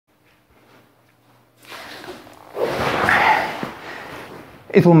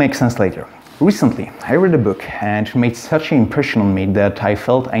It will make sense later. Recently, I read a book and it made such an impression on me that I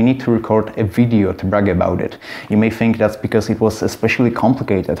felt I need to record a video to brag about it. You may think that's because it was especially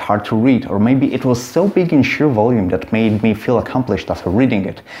complicated, hard to read, or maybe it was so big in sheer volume that made me feel accomplished after reading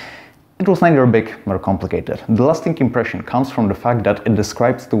it. It was neither big nor complicated. The lasting impression comes from the fact that it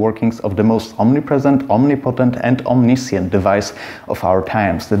describes the workings of the most omnipresent, omnipotent and omniscient device of our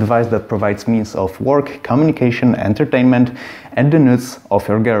times. The device that provides means of work, communication, entertainment and the needs of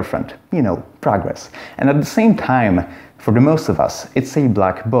your girlfriend. You know, progress. And at the same time, for the most of us, it's a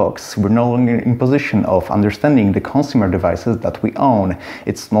black box. We're no longer in position of understanding the consumer devices that we own.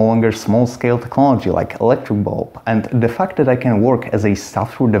 It's no longer small-scale technology like electric bulb. And the fact that I can work as a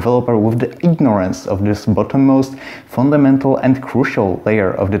software developer with the ignorance of this bottommost, fundamental and crucial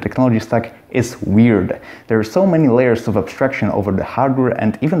layer of the technology stack is weird. There are so many layers of abstraction over the hardware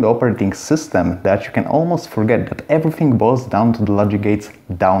and even the operating system that you can almost forget that everything boils down to the logic gates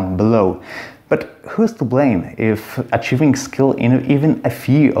down below. But who's to blame if achieving skill in even a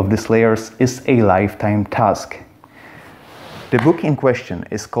few of these layers is a lifetime task? The book in question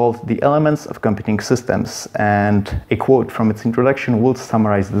is called The Elements of Computing Systems, and a quote from its introduction will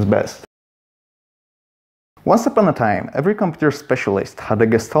summarize this best. Once upon a time, every computer specialist had a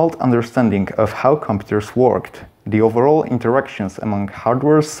gestalt understanding of how computers worked. The overall interactions among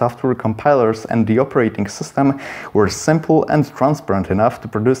hardware, software compilers and the operating system were simple and transparent enough to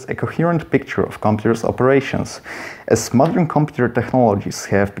produce a coherent picture of computers' operations. As modern computer technologies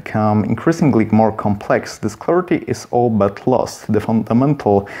have become increasingly more complex, this clarity is all but lost. The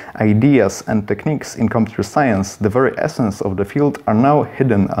fundamental ideas and techniques in computer science, the very essence of the field, are now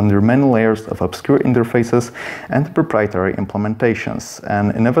hidden under many layers of obscure interfaces and proprietary implementations.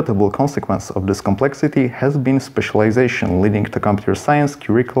 An inevitable consequence of this complexity has been specialization, leading to computer science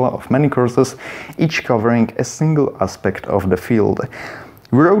curricula of many courses, each covering a single aspect of the field.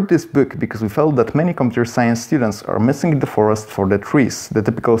 We wrote this book because we felt that many computer science students are missing the forest for the trees. The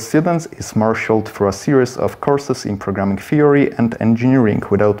typical student is marshaled through a series of courses in programming theory and engineering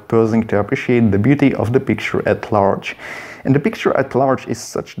without pausing to appreciate the beauty of the picture at large. And the picture at large is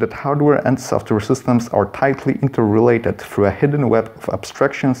such that hardware and software systems are tightly interrelated through a hidden web of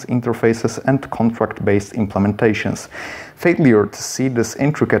abstractions, interfaces and contract-based implementations. Failure to see this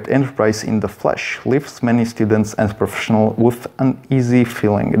intricate enterprise in the flesh leaves many students and professionals with an uneasy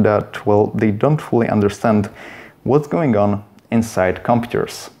feeling that, well, they don't fully understand what's going on inside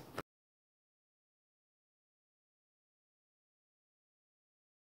computers.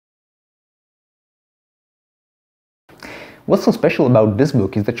 What's so special about this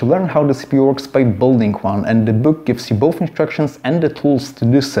book is that you learn how the CPU works by building one, and the book gives you both instructions and the tools to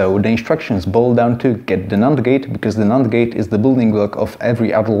do so. The instructions boil down to get the NAND gate, because the NAND gate is the building block of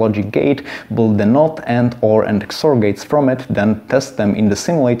every other logic gate, build the NOT, AND, OR and XOR gates from it, then test them in the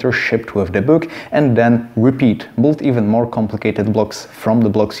simulator shipped with the book, and then repeat. Build even more complicated blocks from the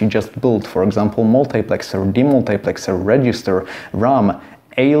blocks you just built, for example multiplexer, demultiplexer, register, RAM,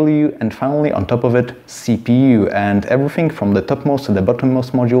 ALU, and finally on top of it CPU, and everything from the topmost to the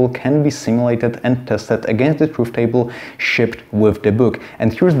bottommost module can be simulated and tested against the truth table shipped with the book.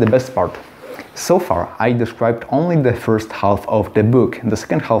 And here's the best part. So far, I described only the first half of the book. The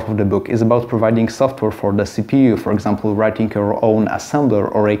second half of the book is about providing software for the CPU, for example, writing your own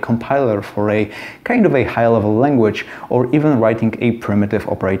assembler or a compiler for a kind of a high-level language, or even writing a primitive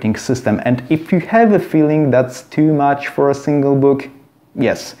operating system. And if you have a feeling that's too much for a single book,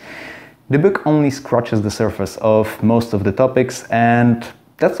 yes, the book only scratches the surface of most of the topics, and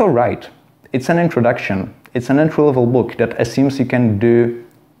that's alright. It's an introduction. It's an entry-level book that assumes you can do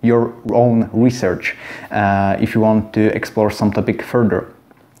your own research if you want to explore some topic further.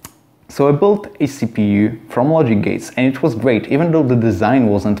 So I built a CPU from logic gates, and it was great, even though the design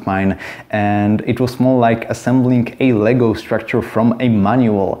wasn't mine, and it was more like assembling a Lego structure from a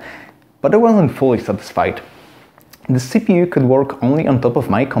manual. But I wasn't fully satisfied. The CPU could work only on top of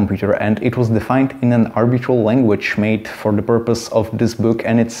my computer, and it was defined in an arbitrary language made for the purpose of this book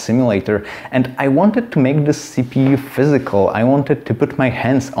and its simulator. And I wanted to make the CPU physical. I wanted to put my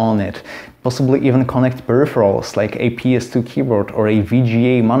hands on it, possibly even connect peripherals like a PS2 keyboard or a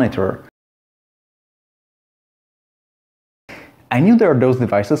VGA monitor. I knew there are those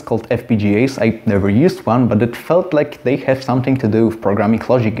devices called FPGAs. I never used one, but it felt like they have something to do with programming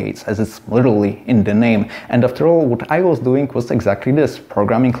logic gates, as it's literally in the name. And after all, what I was doing was exactly this,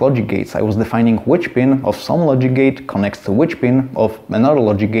 programming logic gates. I was defining which pin of some logic gate connects to which pin of another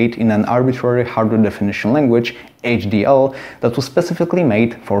logic gate in an arbitrary hardware definition language, HDL, that was specifically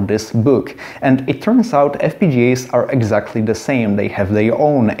made for this book. And it turns out FPGAs are exactly the same. They have their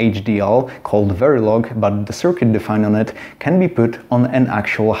own HDL called Verilog, but the circuit defined on it can be put on an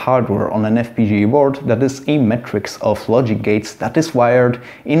actual hardware, on an FPGA board that is a matrix of logic gates that is wired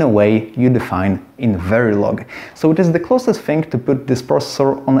in a way you define in Verilog. So it is the closest thing to put this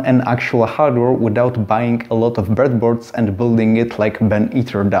processor on an actual hardware without buying a lot of breadboards and building it like Ben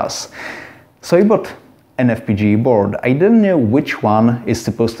Eater does. So I bought an FPGA board. I didn't know which one is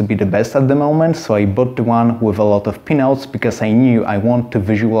supposed to be the best at the moment, so I bought the one with a lot of pinouts because I knew I want to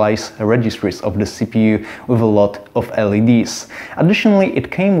visualize registries of the CPU with a lot of LEDs. Additionally,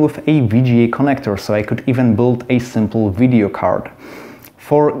 it came with a VGA connector, so I could even build a simple video card.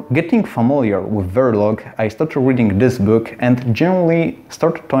 For getting familiar with Verilog, I started reading this book and generally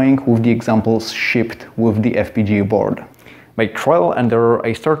started toying with the examples shipped with the FPGA board. By trial and error,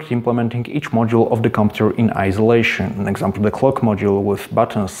 I started implementing each module of the computer in isolation. An example, the clock module with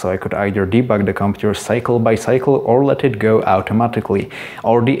buttons, so I could either debug the computer cycle by cycle or let it go automatically.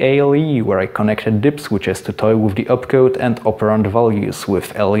 Or the ALE, where I connected dip switches to toy with the opcode and operand values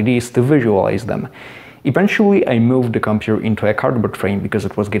with LEDs to visualize them. Eventually, I moved the computer into a cardboard frame because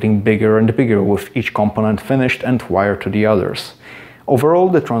it was getting bigger and bigger with each component finished and wired to the others. Overall,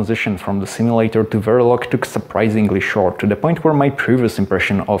 the transition from the simulator to Verilog took surprisingly short, to the point where my previous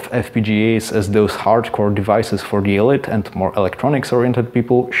impression of FPGAs as those hardcore devices for the elite and more electronics-oriented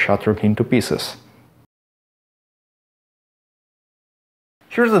people shattered into pieces.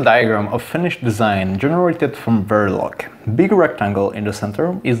 Here's a diagram of finished design generated from Verilog. Big rectangle in the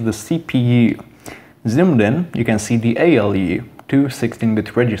center is the CPU. Zoomed in, you can see the ALE, two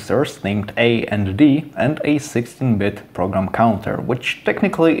 16-bit registers named A and D, and a 16-bit program counter, which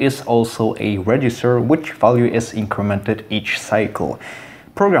technically is also a register which value is incremented each cycle.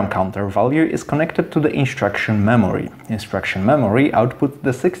 Program counter value is connected to the instruction memory. Instruction memory outputs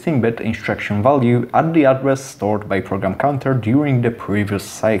the 16-bit instruction value at the address stored by program counter during the previous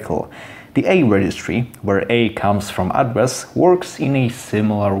cycle. The A registry, where A comes from address, works in a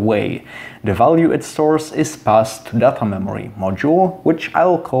similar way. The value it stores is passed to data memory module, which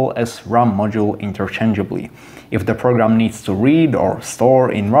I'll call as RAM module interchangeably. If the program needs to read or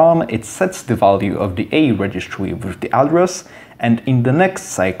store in RAM, it sets the value of the A registry with the address, and in the next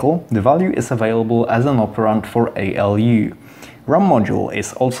cycle, the value is available as an operand for ALU. RAM module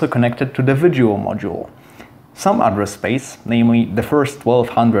is also connected to the video module. Some address space, namely the first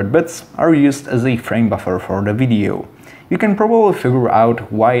 1200 bits, are used as a frame buffer for the video. You can probably figure out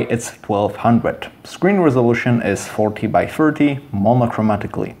why it's 1200. Screen resolution is 40 by 30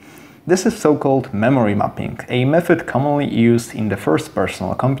 monochromatically. This is so-called memory mapping, a method commonly used in the first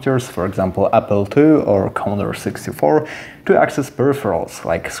personal computers, for example Apple II or Commodore 64, to access peripherals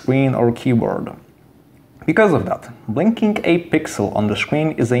like screen or keyboard. Because of that, blinking a pixel on the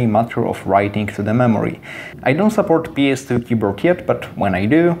screen is a matter of writing to the memory. I don't support PS2 keyboard yet, but when I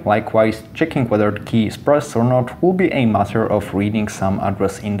do, likewise, checking whether the key is pressed or not will be a matter of reading some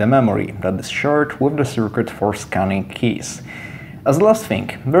address in the memory that is shared with the circuit for scanning keys. As a last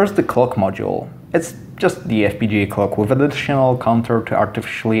thing, there's the clock module. It's just the FPGA clock with an additional counter to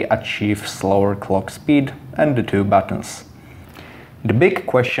artificially achieve slower clock speed and the two buttons. The big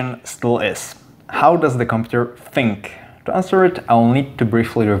question still is, how does the computer think? To answer it, I'll need to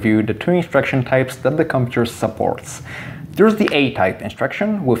briefly review the two instruction types that the computer supports. There's the A-type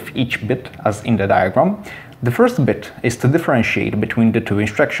instruction, with each bit as in the diagram. The first bit is to differentiate between the two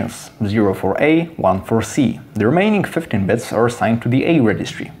instructions, 0 for A, 1 for C. The remaining 15 bits are assigned to the A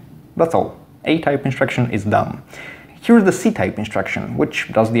registry. That's all. A-type instruction is done. Here's the C-type instruction,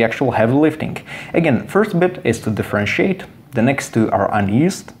 which does the actual heavy lifting. Again, first bit is to differentiate, the next two are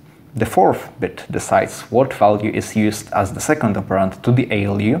unused. The fourth bit decides what value is used as the second operand to the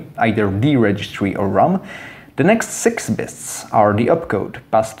ALU, either D registry or RAM. The next 6 bits are the opcode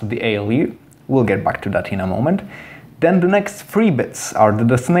passed to the ALU. We'll get back to that in a moment. Then the next 3 bits are the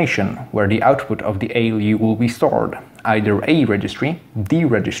destination, where the output of the ALU will be stored, either A registry, D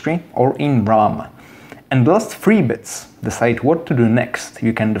registry, or in RAM. And the last 3 bits decide what to do next.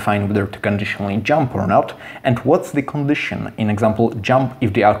 You can define whether to conditionally jump or not, and what's the condition. In example, jump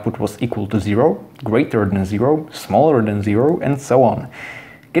if the output was equal to 0, greater than 0, smaller than 0, and so on.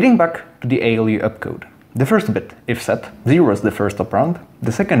 Getting back to the ALU opcode. The first bit, if set, zeroes the first operand.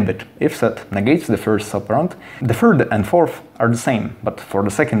 The second bit, if set, negates the first operand. The third and fourth are the same, but for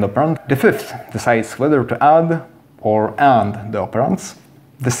the second operand. The fifth decides whether to add or AND the operands.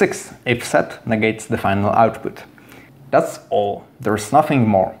 The sixth, if set, negates the final output. That's all. There's nothing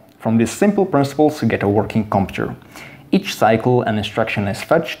more. From these simple principles you get a working computer. Each cycle an instruction is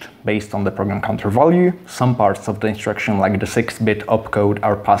fetched based on the program counter value. Some parts of the instruction, like the 6-bit opcode,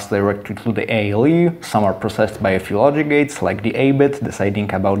 are passed directly to the ALU, some are processed by a few logic gates, like the A-bit,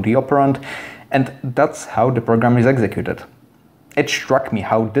 deciding about the operand, and that's how the program is executed. It struck me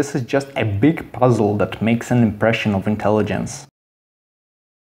how this is just a big puzzle that makes an impression of intelligence.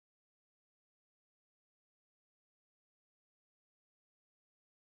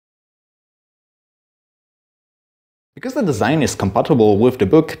 Because the design is compatible with the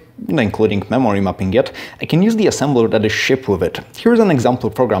book, including memory mapping yet, I can use the assembler that is shipped with it. Here's an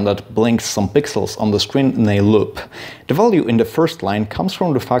example program that blinks some pixels on the screen in a loop. The value in the first line comes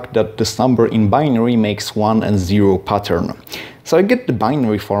from the fact that this number in binary makes 1 and 0 pattern. So I get the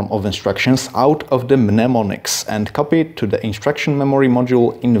binary form of instructions out of the mnemonics and copy it to the instruction memory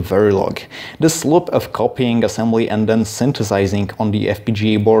module in Verilog. This loop of copying, assembly and then synthesizing on the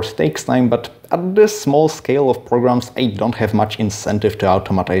FPGA board takes time, but at this small scale of programs I don't have much incentive to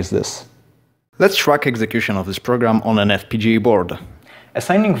automatize this. Let's track execution of this program on an FPGA board.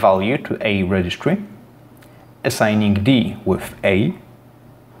 Assigning value to a registry, assigning D with A,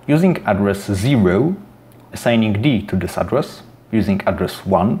 using address 0, assigning D to this address, using address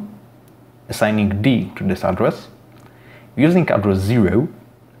 1, assigning D to this address, using address 0,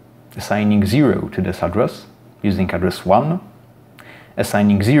 assigning 0 to this address, using address 1,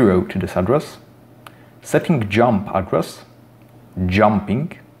 assigning 0 to this address, setting jump address,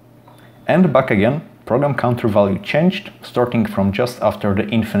 jumping, and back again, program counter value changed, starting from just after the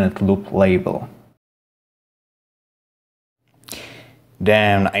infinite loop label.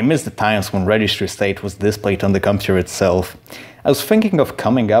 Damn, I miss the times when registry state was displayed on the computer itself. I was thinking of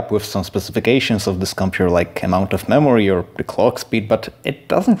coming up with some specifications of this computer, like amount of memory or the clock speed, but it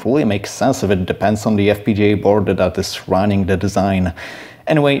doesn't really make sense if it depends on the FPGA board that is running the design.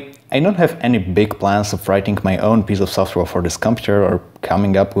 Anyway, I don't have any big plans of writing my own piece of software for this computer or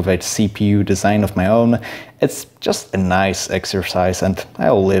coming up with a CPU design of my own. It's just a nice exercise and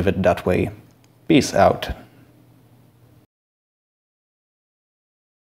I'll leave it that way. Peace out.